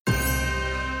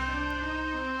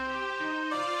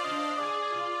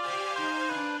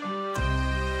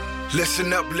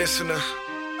Listen up, listener.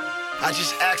 I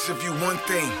just ask of you one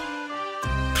thing.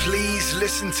 Please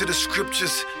listen to the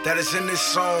scriptures that is in this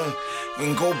song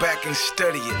and go back and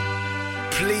study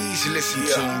it. Please listen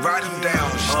to them. Write them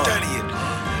down. Study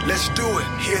it. Let's do it.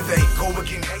 Here they go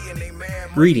again. Hey, and they man.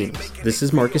 Greetings, this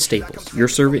is Marcus Staples, your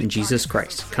servant in Jesus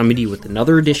Christ, coming to you with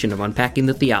another edition of Unpacking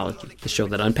the Theology, the show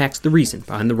that unpacks the reason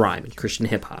behind the rhyme in Christian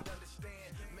hip-hop.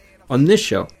 On this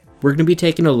show, we're going to be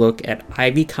taking a look at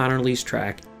Ivy Connerly's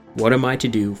track, What Am I to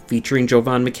Do, featuring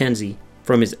Jovan McKenzie,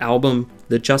 from his album,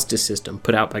 The Justice System,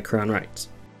 put out by Crown Rights.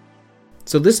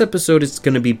 So this episode is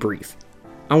going to be brief.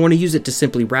 I want to use it to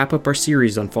simply wrap up our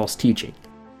series on false teaching.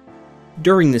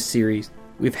 During this series,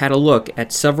 we've had a look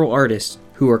at several artists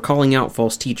who are calling out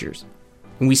false teachers,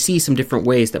 and we see some different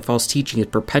ways that false teaching is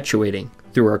perpetuating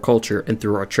through our culture and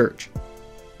through our church.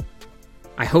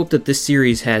 I hope that this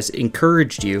series has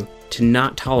encouraged you to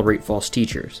not tolerate false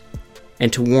teachers,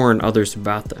 and to warn others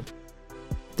about them.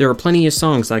 There are plenty of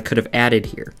songs I could have added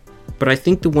here, but I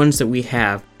think the ones that we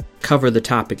have cover the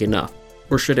topic enough,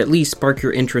 or should at least spark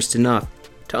your interest enough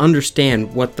to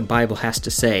understand what the Bible has to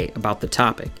say about the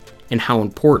topic, and how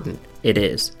important it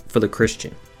is for the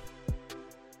Christian.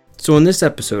 So in this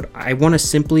episode, I want to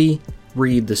simply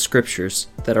read the scriptures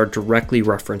that are directly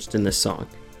referenced in this song.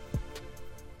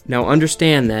 Now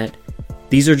understand that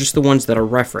these are just the ones that are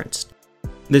referenced.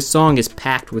 This song is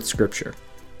packed with scripture.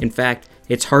 In fact,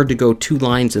 it's hard to go 2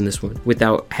 lines in this one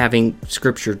without having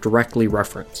scripture directly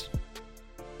referenced.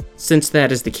 Since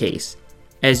that is the case,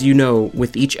 as you know,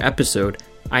 with each episode,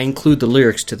 I include the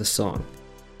lyrics to the song.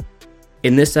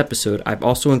 In this episode, I've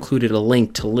also included a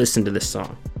link to listen to this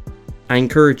song. I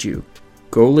encourage you,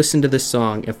 go listen to this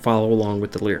song and follow along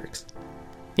with the lyrics.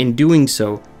 In doing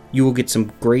so, you will get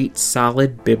some great,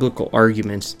 solid biblical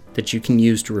arguments that you can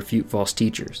use to refute false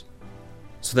teachers.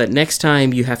 So that next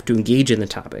time you have to engage in the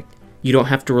topic, you don't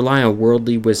have to rely on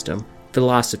worldly wisdom,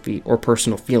 philosophy, or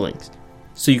personal feelings,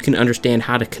 so you can understand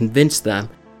how to convince them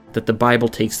that the Bible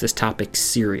takes this topic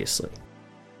seriously.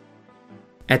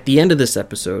 At the end of this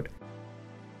episode,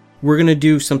 we're going to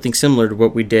do something similar to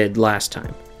what we did last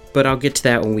time, but I'll get to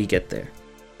that when we get there.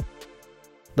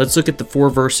 Let's look at the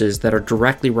 4 verses that are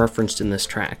directly referenced in this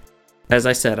track. As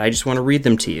I said, I just want to read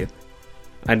them to you.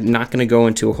 I'm not going to go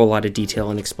into a whole lot of detail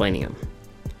in explaining them.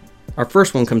 Our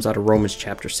first one comes out of Romans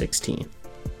chapter 16.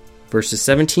 Verses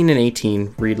 17 and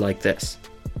 18 read like this.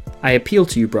 I appeal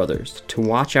to you, brothers, to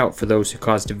watch out for those who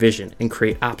cause division and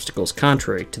create obstacles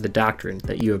contrary to the doctrine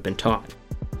that you have been taught.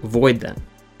 Avoid them,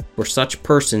 for such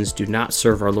persons do not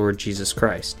serve our Lord Jesus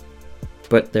Christ,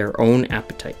 but their own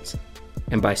appetites,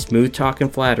 and by smooth talk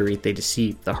and flattery they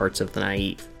deceive the hearts of the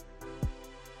naive.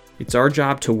 It's our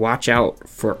job to watch out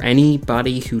for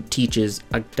anybody who teaches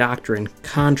a doctrine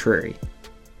contrary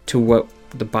to what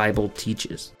the Bible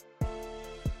teaches.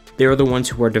 They're the ones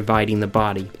who are dividing the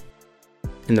body,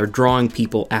 and they're drawing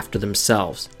people after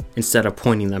themselves instead of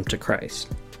pointing them to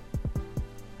Christ.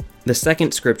 The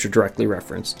second scripture directly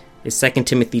referenced is 2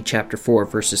 Timothy chapter 4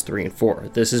 verses 3 and 4.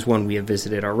 This is one we have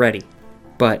visited already,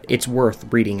 but it's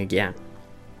worth reading again.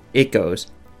 It goes,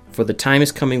 For the time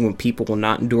is coming when people will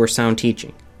not endure sound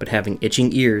teaching, but having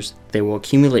itching ears, they will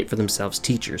accumulate for themselves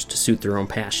teachers to suit their own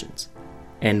passions,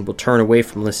 and will turn away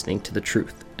from listening to the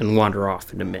truth and wander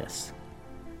off into myths.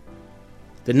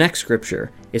 The next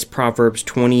scripture is Proverbs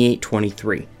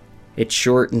 28:23. It's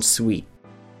short and sweet.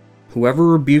 Whoever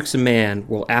rebukes a man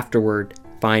will afterward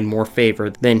find more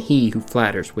favor than he who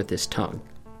flatters with his tongue.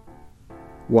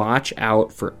 Watch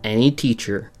out for any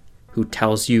teacher who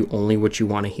tells you only what you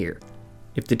want to hear.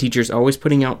 If the teacher's always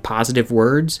putting out positive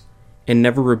words and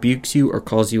never rebukes you or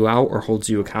calls you out or holds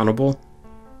you accountable,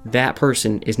 that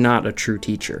person is not a true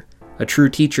teacher. A true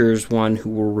teacher is one who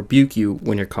will rebuke you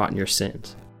when you're caught in your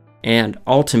sins. And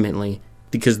ultimately,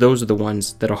 because those are the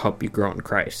ones that'll help you grow in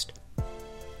Christ.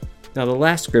 Now the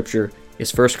last scripture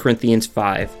is 1 Corinthians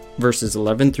 5, verses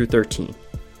 11 through 13.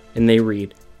 And they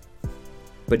read,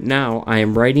 But now I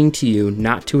am writing to you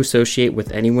not to associate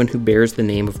with anyone who bears the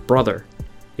name of brother,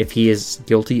 if he is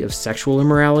guilty of sexual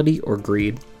immorality or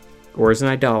greed, or is an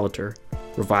idolater,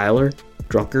 reviler,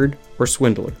 drunkard, or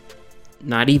swindler,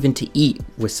 not even to eat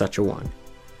with such a one.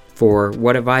 For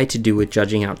what have I to do with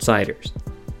judging outsiders?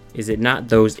 Is it not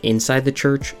those inside the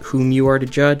church whom you are to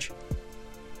judge?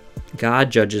 God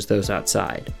judges those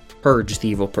outside. Purge the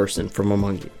evil person from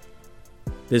among you.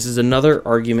 This is another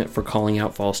argument for calling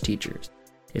out false teachers.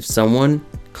 If someone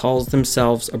calls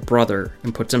themselves a brother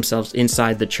and puts themselves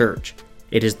inside the church,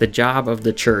 it is the job of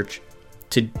the church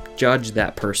to judge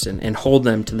that person and hold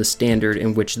them to the standard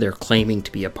in which they're claiming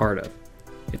to be a part of.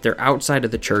 If they're outside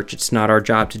of the church, it's not our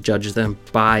job to judge them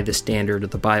by the standard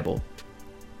of the Bible.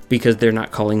 because they're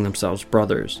not calling themselves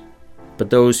brothers. But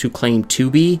those who claim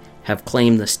to be have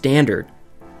claimed the standard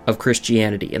of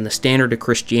Christianity, and the standard of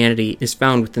Christianity is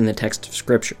found within the text of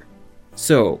Scripture.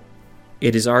 So,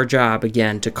 it is our job,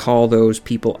 again, to call those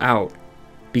people out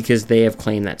because they have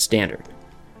claimed that standard.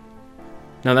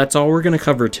 Now, that's all we're going to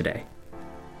cover today.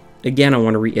 Again, I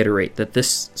want to reiterate that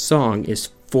this song is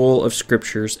full of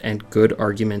scriptures and good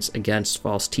arguments against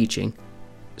false teaching.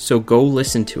 So go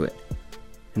listen to it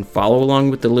and follow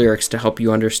along with the lyrics to help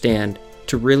you understand,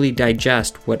 to really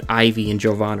digest what Ivy and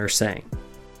Jovan are saying.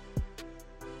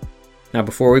 Now,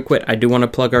 before we quit, I do want to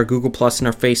plug our Google Plus and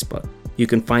our Facebook. You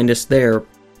can find us there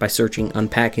by searching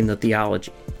Unpacking the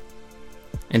Theology.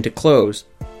 And to close,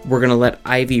 we're going to let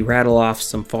Ivy rattle off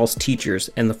some false teachers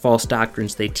and the false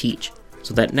doctrines they teach,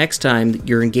 so that next time that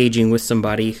you're engaging with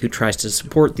somebody who tries to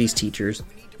support these teachers,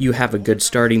 you have a good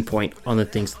starting point on the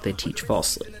things that they teach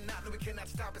falsely.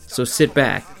 So sit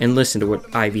back and listen to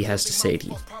what Ivy has to say to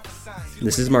you.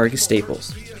 This is Marcus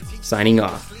Staples, signing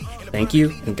off. Thank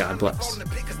you, and God bless. Yeah,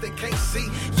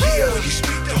 when you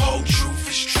speak the whole truth,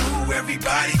 it's true.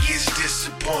 Everybody gets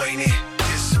disappointed.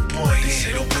 They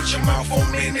say don't put your mouth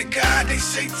on men to God. They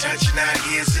say touch not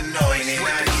his anointed.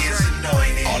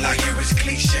 All I hear is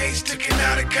cliches taken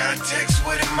out of context.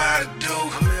 What am I to do?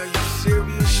 Are you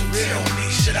serious? So tell me,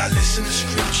 should I listen to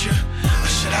scripture or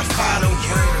should I follow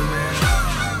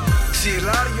you? See, a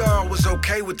lot of y'all was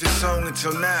okay with this song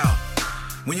until now.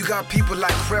 When you got people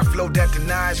like Creflo that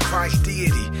denies Christ's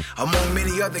deity, among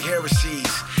many other heresies,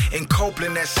 and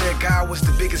Copeland that said God was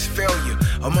the biggest failure,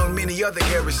 among many other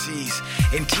heresies,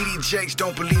 and T.D. Jakes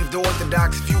don't believe the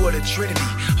Orthodox view of the Trinity,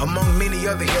 among many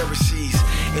other heresies,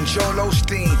 and Joel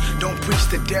Osteen don't preach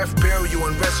the death, burial,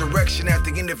 and resurrection at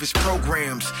the end of his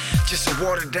programs, just a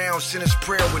watered-down sinner's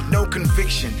prayer with no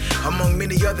conviction, among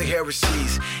many other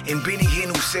heresies, and Benny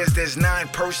Hinn who says there's 9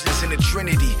 persons in the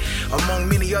Trinity, among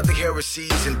many other heresies,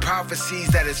 and prophecies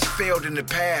that has failed in the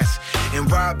past, and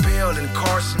Rob Bell and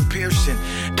Carson Pearson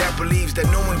that believes that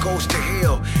no one goes to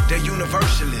hell, they're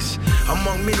universalists.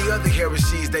 Among many other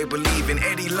heresies they believe in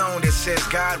Eddie Long that says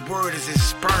God's word is his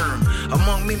sperm,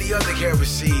 among many other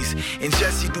heresies, and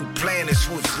Jesse Duplantis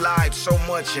who has lied so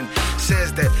much and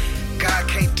says that God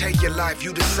can't take your life,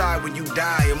 you decide when you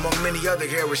die, among many other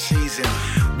heresies, and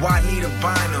Juanita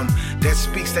Bynum that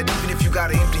speaks that even if you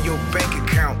gotta empty your bank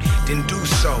account, then do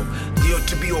so,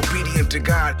 to be obedient to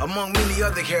God, among many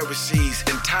other heresies,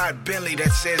 and Todd Bentley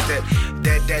that says that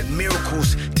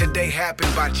miracles today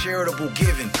happen by charitable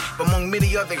giving, among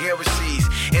many other heresies,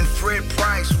 and Fred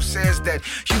Price who says that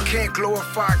you can't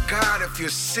glorify God if you're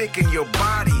sick in your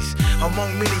bodies,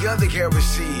 among many other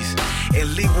heresies,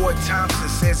 and Leroy Thompson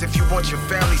says if you want your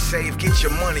family saved, get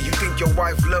your money. You think your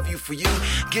wife love you for you?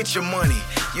 Get your money.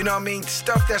 You know what I mean?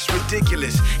 Stuff that's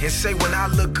ridiculous, and say when I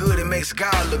look good, it makes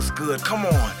God looks good. Come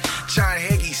on. John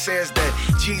Hagee says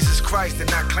that Jesus Christ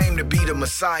did not claim to be the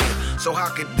Messiah, so how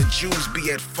could the Jews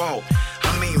be at fault?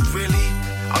 I mean, really?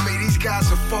 I mean, these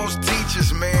guys are false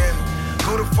teachers, man.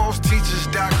 Go to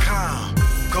falseteachers.com.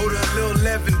 Go to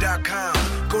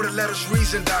lil11.com. Go to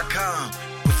letusreason.com.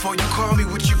 Before you call me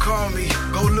what you call me,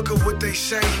 go look at what they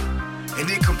say, and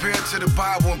then compare it to the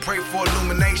Bible and pray for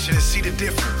illumination and see the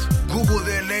difference. Google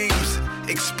their names,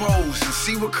 expose, and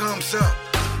see what comes up.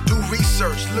 Do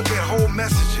research, look at whole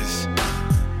messages.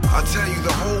 I'll tell you,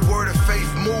 the whole Word of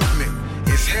Faith movement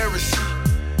is heresy.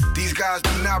 These guys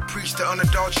do not preach the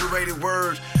unadulterated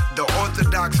word, the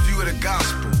orthodox view of the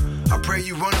gospel. I pray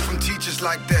you run from teachers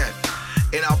like that,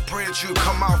 and I pray that you'll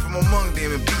come out from among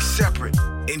them and be separate.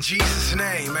 In Jesus'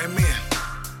 name, amen.